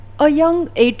A young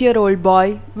 8-year-old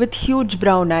boy with huge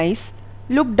brown eyes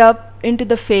looked up into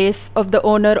the face of the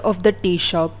owner of the tea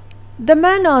shop. The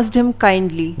man asked him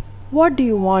kindly, "What do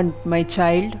you want, my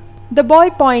child?" The boy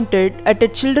pointed at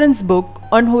a children's book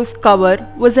on whose cover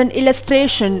was an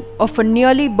illustration of a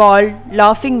nearly bald,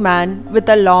 laughing man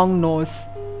with a long nose.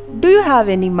 "Do you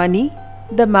have any money?"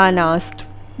 the man asked.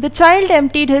 The child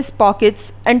emptied his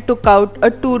pockets and took out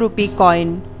a 2 rupee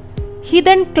coin. He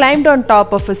then climbed on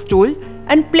top of a stool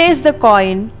and placed the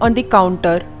coin on the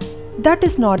counter. "That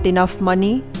is not enough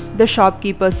money," the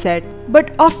shopkeeper said. But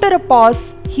after a pause,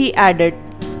 he added,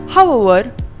 "However,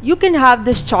 you can have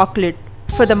this chocolate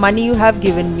for the money you have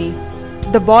given me."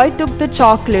 The boy took the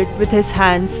chocolate with his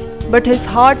hands, but his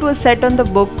heart was set on the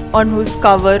book on whose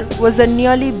cover was a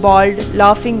nearly bald,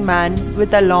 laughing man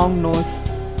with a long nose.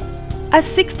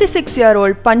 As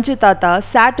 66-year-old Panju Thatha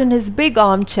sat in his big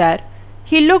armchair,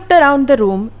 he looked around the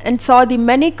room and saw the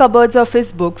many cupboards of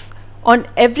his books on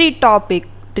every topic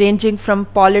ranging from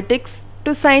politics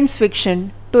to science fiction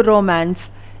to romance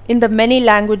in the many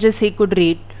languages he could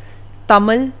read: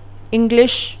 Tamil,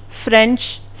 English, French,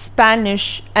 Spanish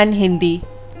and Hindi.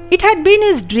 It had been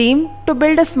his dream to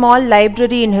build a small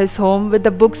library in his home with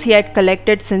the books he had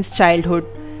collected since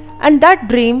childhood, and that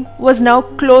dream was now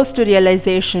close to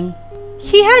realization.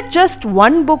 He had just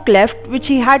one book left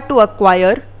which he had to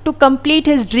acquire to complete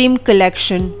his dream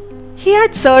collection. He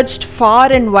had searched far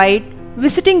and wide,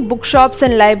 visiting bookshops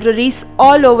and libraries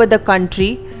all over the country,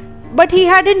 but he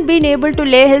hadn't been able to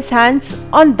lay his hands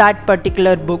on that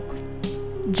particular book.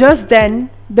 Just then,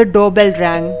 the doorbell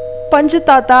rang. Panju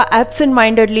Thatha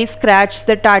absent-mindedly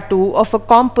scratched the tattoo of a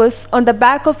compass on the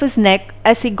back of his neck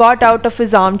as he got out of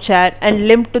his armchair and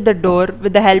limped to the door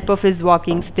with the help of his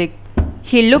walking stick.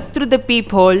 He looked through the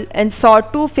peephole and saw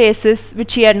two faces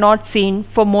which he had not seen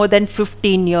for more than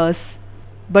 15 years.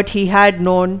 But he had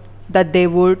known that they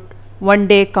would one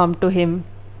day come to him,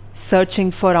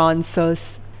 searching for answers.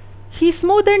 He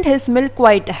smoothed his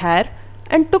milk-white hair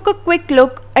and took a quick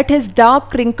look at his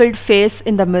dark, wrinkled face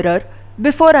in the mirror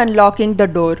before unlocking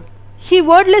the door. He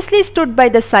wordlessly stood by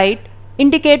the side,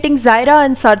 indicating Zaira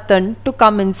and Sartan to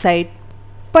come inside.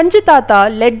 Panju Thatha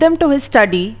led them to his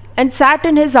study and sat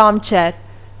in his armchair,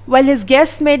 while his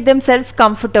guests made themselves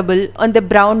comfortable on the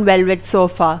brown velvet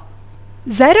sofa.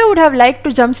 Zaira would have liked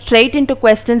to jump straight into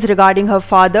questions regarding her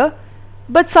father,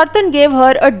 but Sartan gave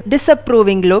her a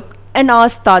disapproving look and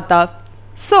asked Tata,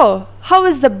 "So, how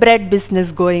is the bread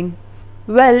business going?"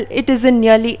 "Well, it isn't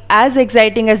nearly as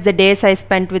exciting as the days I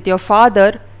spent with your father,"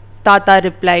 Tata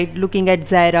replied, looking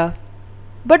at Zaira.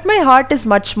 "But my heart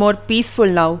is much more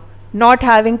peaceful now, not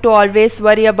having to always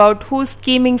worry about who's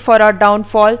scheming for our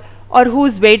downfall or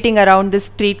who's waiting around the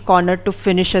street corner to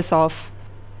finish us off."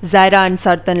 Zaira and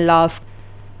Sartan laughed.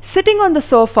 Sitting on the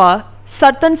sofa,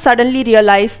 Sartan suddenly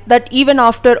realized that even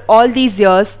after all these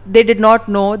years, they did not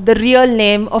know the real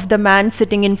name of the man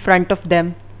sitting in front of them.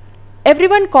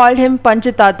 Everyone called him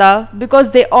Panju Thatha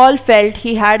because they all felt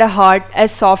he had a heart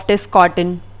as soft as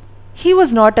cotton. He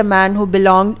was not a man who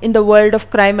belonged in the world of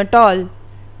crime at all,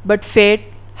 but fate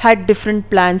had different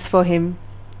plans for him.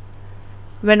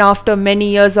 When after many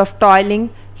years of toiling,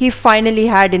 he finally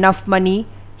had enough money,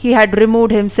 he had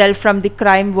removed himself from the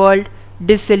crime world,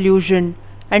 disillusioned,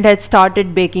 and had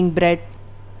started baking bread.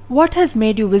 "What has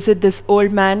made you visit this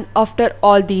old man after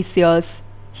all these years?"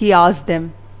 he asked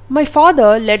them. "My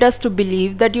father led us to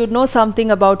believe that you know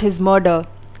something about his murder,"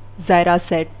 Zaira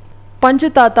said.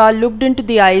 Panju Thatha looked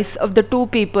into the eyes of the two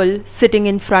people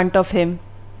sitting in front of him.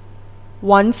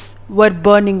 Ones were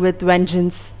burning with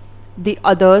vengeance. The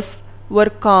others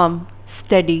were calm,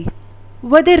 steady.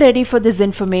 Were they ready for this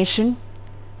information?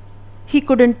 He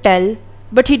couldn't tell,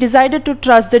 but he decided to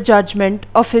trust the judgment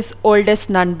of his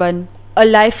oldest Nanban, a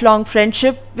lifelong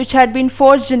friendship which had been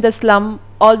forged in the slum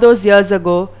all those years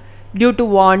ago due to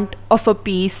want of a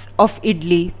piece of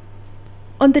idli.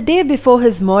 "On the day before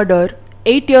his murder,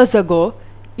 8 years ago,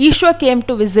 Ishwa came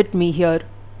to visit me here,"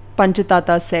 Panju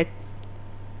Thatha said.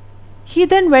 He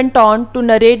then went on to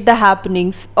narrate the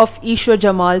happenings of Ishwa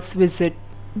Jamal's visit.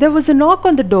 There was a knock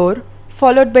on the door,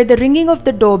 followed by the ringing of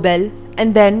the doorbell,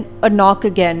 and then a knock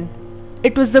again.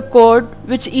 It was the code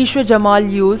which Ishwa Jamal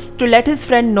used to let his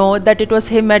friend know that it was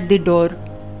him at the door.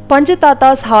 Panju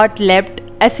Thatha's heart leapt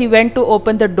as he went to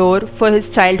open the door for his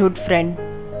childhood friend.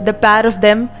 The pair of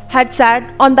them had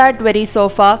sat on that very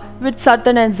sofa which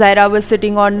Sartan and Zaira were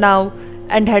sitting on now,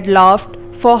 and had laughed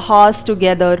for hours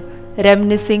together,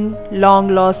 reminiscing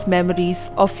long-lost memories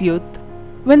of youth.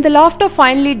 When the laughter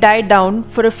finally died down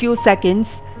for a few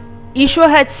seconds, Ishwa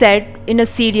had said in a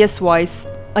serious voice,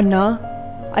 "Anna,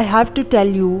 I have to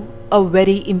tell you a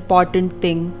very important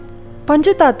thing."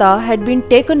 Panju Thatha had been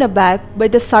taken aback by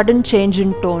the sudden change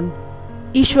in tone.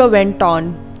 Ishwar went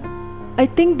on. I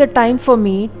think the time for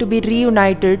me to be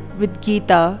reunited with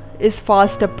Geeta is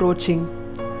fast approaching.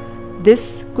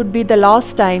 This could be the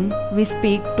last time we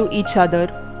speak to each other.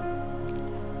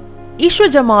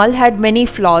 Ishwar Jamal had many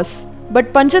flaws,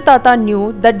 but Panju Thatha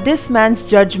knew that this man's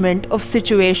judgment of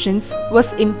situations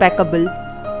was impeccable.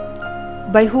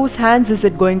 By whose hands is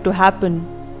it going to happen?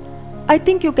 I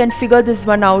think you can figure this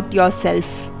one out yourself.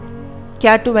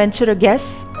 Care to venture a guess?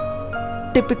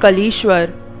 Typical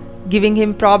Ishwar, giving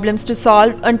him problems to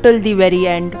solve until the very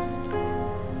end.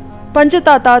 Panju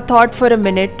Thatha thought for a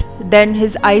minute, then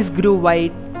his eyes grew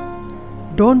wide.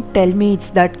 Don't tell me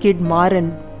it's that kid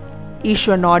Maran.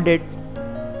 Ishwar nodded.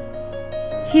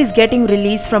 He's getting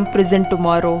released from prison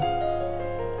tomorrow.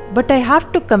 But I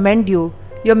have to commend you.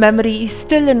 Your memory is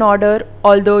still in order,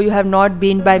 although you have not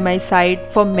been by my side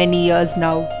for many years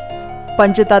now.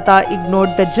 Panju Thatha ignored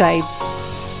the jibe.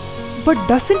 But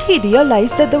doesn't he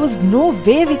realize that there was no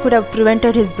way we could have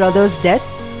prevented his brother's death?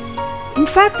 In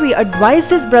fact, we advised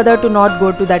his brother to not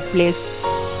go to that place.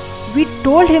 We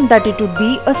told him that it would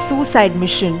be a suicide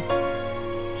mission.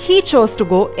 He chose to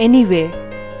go anyway.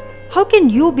 How can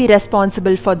you be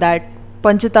responsible for that?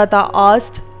 Panju Thatha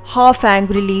asked, half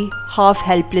angrily, half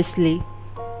helplessly.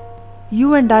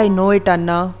 You and I know it,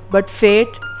 Anna, but fate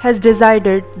has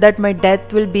decided that my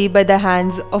death will be by the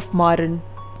hands of Maran.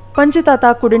 Panju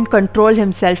Thatha couldn't control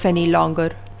himself any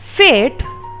longer. Fate?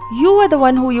 You were the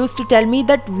one who used to tell me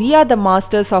that we are the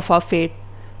masters of our fate.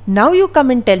 Now you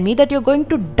come and tell me that you're going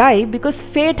to die because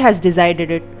fate has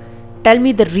decided it. Tell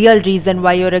me the real reason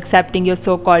why you're accepting your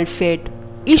so-called fate.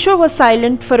 Ishwar was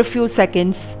silent for a few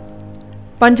seconds.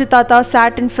 Panju Thatha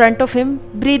sat in front of him,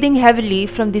 breathing heavily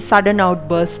from the sudden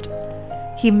outburst.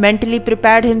 He mentally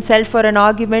prepared himself for an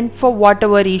argument for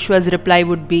whatever Ishwar's reply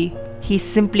would be. He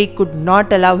simply could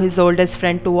not allow his oldest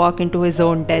friend to walk into his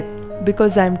own death.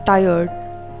 Because I am tired,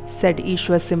 said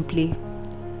Ishwar simply.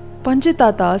 Panju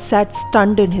Thatha sat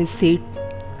stunned in his seat.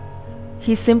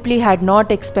 He simply had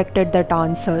not expected that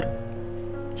answer.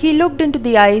 He looked into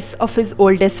the eyes of his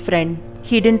oldest friend.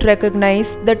 He didn't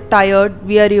recognize the tired,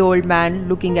 weary old man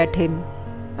looking at him.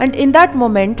 And in that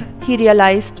moment, he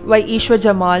realized why Ishwar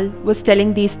Jamal was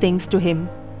telling these things to him.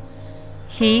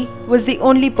 He was the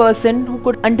only person who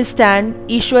could understand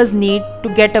Ishwar's need to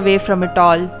get away from it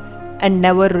all and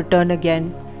never return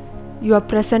again. You are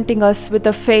presenting us with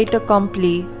a fait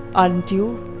accompli, aren't you?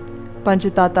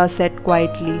 Panju Thatha said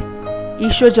quietly.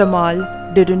 Ishwar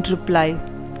Jamal didn't reply.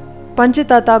 Panju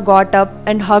Thatha got up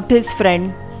and hugged his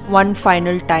friend one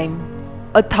final time.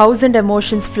 1,000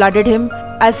 emotions flooded him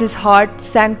as his heart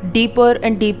sank deeper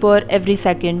and deeper every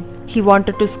second. He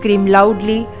wanted to scream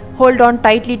loudly, hold on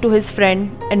tightly to his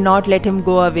friend and not let him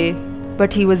go away.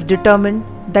 But he was determined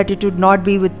that it would not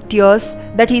be with tears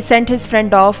that he sent his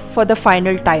friend off for the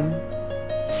final time.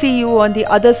 See you on the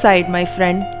other side, my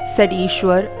friend, said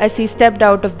Ishwar as he stepped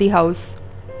out of the house.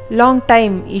 Long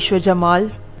time, Ishwar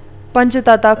Jamal. Panju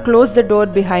Thatha closed the door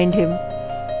behind him.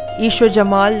 Ishwar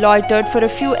Jamal loitered for a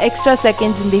few extra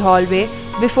seconds in the hallway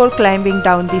before climbing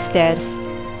down the stairs.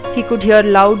 He could hear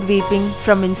loud weeping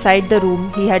from inside the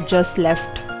room he had just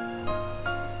left.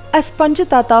 As Panju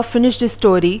Thatha finished his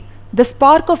story, the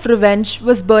spark of revenge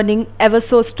was burning ever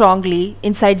so strongly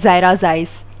inside Zaira's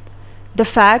eyes. The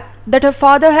fact that her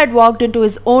father had walked into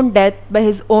his own death by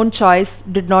his own choice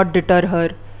did not deter her.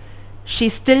 She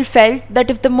still felt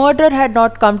that if the murderer had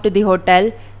not come to the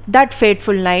hotel that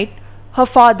fateful night, her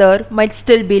father might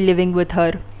still be living with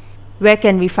her. Where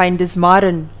can we find this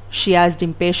Maran? She asked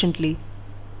impatiently.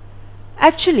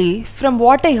 Actually, from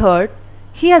what I heard,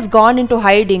 he has gone into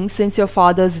hiding since your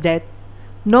father's death.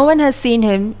 No one has seen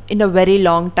him in a very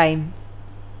long time.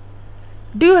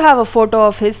 Do you have a photo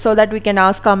of his so that we can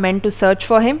ask our men to search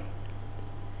for him?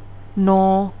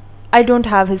 No, I don't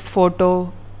have his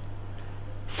photo.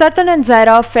 Sartan and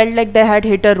Zaira felt like they had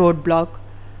hit a roadblock.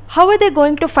 How were they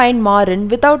going to find Maran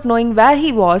without knowing where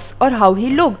he was or how he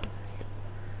looked?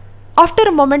 After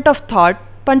a moment of thought,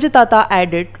 Panju Thatha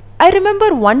added, I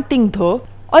remember one thing though.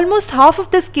 Almost half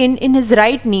of the skin in his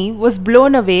right knee was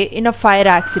blown away in a fire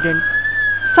accident.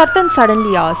 Sartan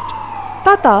suddenly asked,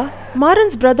 Tata,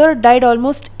 Maran's brother died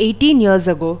almost 18 years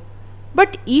ago.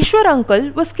 But Ishwar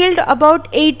uncle was killed about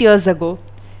 8 years ago.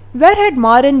 Where had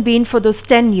Maran been for those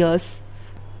 10 years?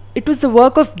 It was the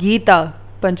work of Geeta,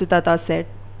 Panju Thatha said.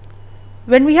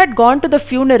 When we had gone to the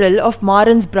funeral of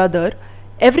Maran's brother,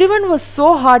 everyone was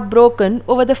so heartbroken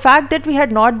over the fact that we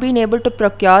had not been able to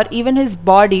procure even his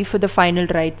body for the final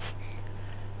rites.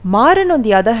 Maran, on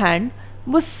the other hand,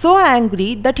 was so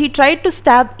angry that he tried to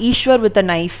stab Ishwar with a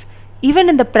knife, even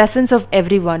in the presence of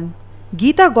everyone.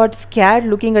 Geeta got scared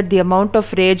looking at the amount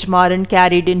of rage Maran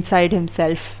carried inside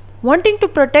himself. Wanting to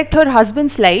protect her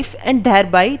husband's life and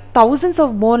thereby thousands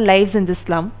of more lives in the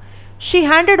slum, she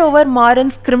handed over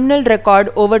Maran's criminal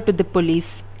record over to the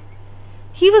police.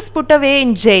 He was put away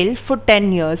in jail for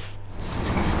 10 years.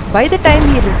 By the time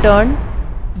he returned,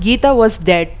 Geeta was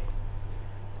dead.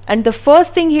 And the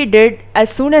first thing he did as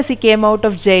soon as he came out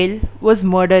of jail was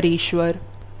murder Ishwar.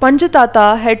 Panju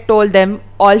Thatha had told them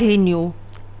all he knew.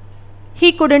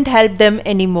 He couldn't help them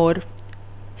anymore.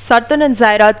 Sartan and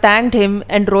Zaira thanked him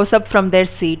and rose up from their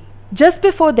seat. Just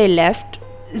before they left,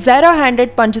 Zaira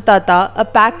handed Panju Thatha a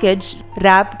package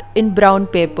wrapped in brown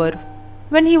paper.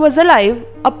 When he was alive,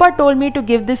 Appa told me to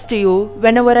give this to you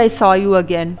whenever I saw you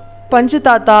again. Panju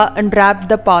Thatha unwrapped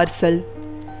the parcel.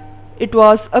 It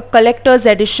was a collector's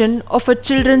edition of a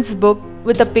children's book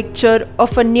with a picture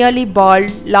of a nearly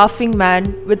bald, laughing man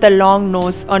with a long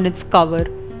nose on its cover.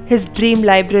 His dream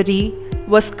library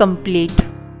was complete.